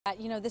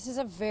You know, this is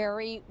a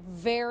very,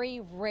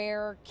 very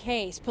rare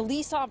case.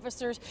 Police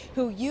officers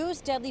who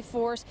use deadly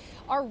force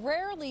are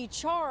rarely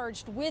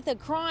charged with a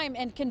crime,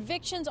 and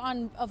convictions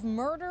of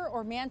murder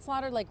or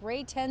manslaughter like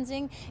Ray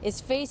Tenzing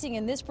is facing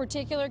in this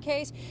particular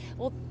case,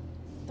 well,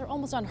 they're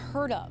almost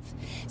unheard of.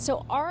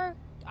 So our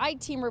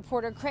I-Team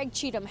reporter Craig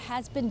Cheatham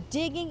has been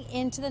digging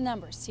into the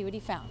numbers. See what he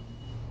found.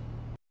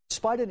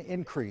 Despite an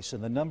increase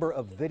in the number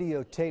of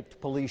videotaped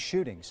police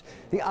shootings,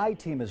 the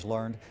I-Team has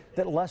learned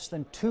that less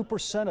than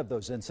 2% of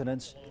those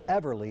incidents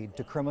ever lead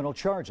to criminal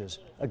charges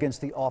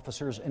against the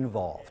officers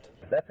involved.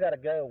 That's got to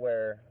go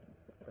where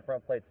the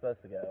front plate's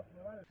supposed to go.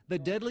 The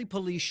deadly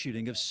police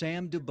shooting of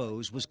Sam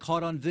DuBose was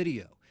caught on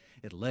video.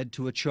 It led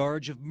to a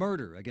charge of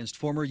murder against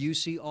former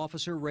UC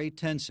officer Ray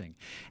Tenzing,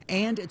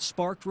 and it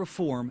sparked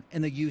reform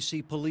in the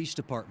UC Police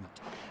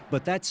Department.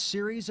 But that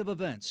series of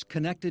events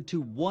connected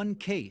to one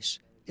case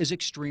is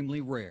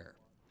extremely rare.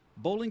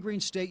 Bowling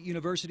Green State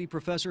University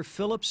professor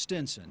Philip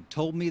Stinson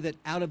told me that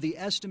out of the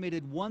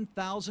estimated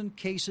 1,000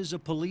 cases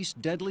of police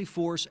deadly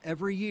force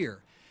every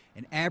year,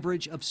 an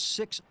average of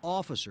 6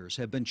 officers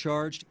have been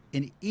charged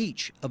in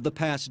each of the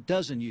past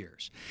dozen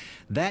years.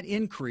 That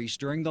increased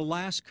during the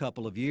last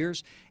couple of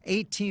years.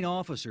 18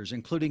 officers,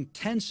 including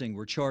Tenzing,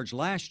 were charged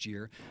last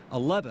year,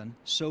 11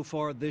 so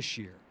far this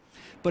year.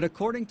 But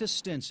according to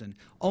Stinson,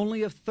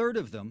 only a third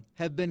of them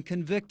have been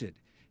convicted,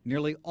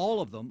 nearly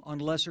all of them on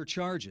lesser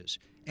charges,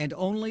 and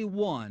only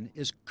one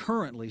is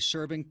currently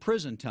serving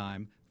prison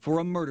time for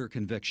a murder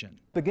conviction.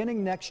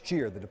 Beginning next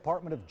year, the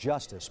Department of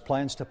Justice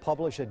plans to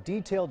publish a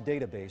detailed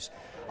database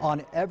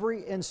on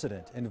every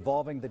incident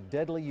involving the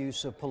deadly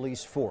use of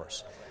police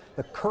force.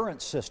 The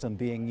current system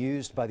being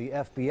used by the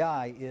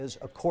FBI is,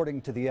 according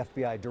to the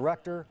FBI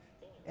director,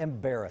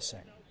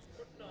 embarrassing.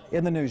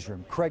 In the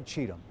newsroom, Craig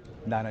Cheatham,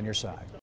 9 on your side.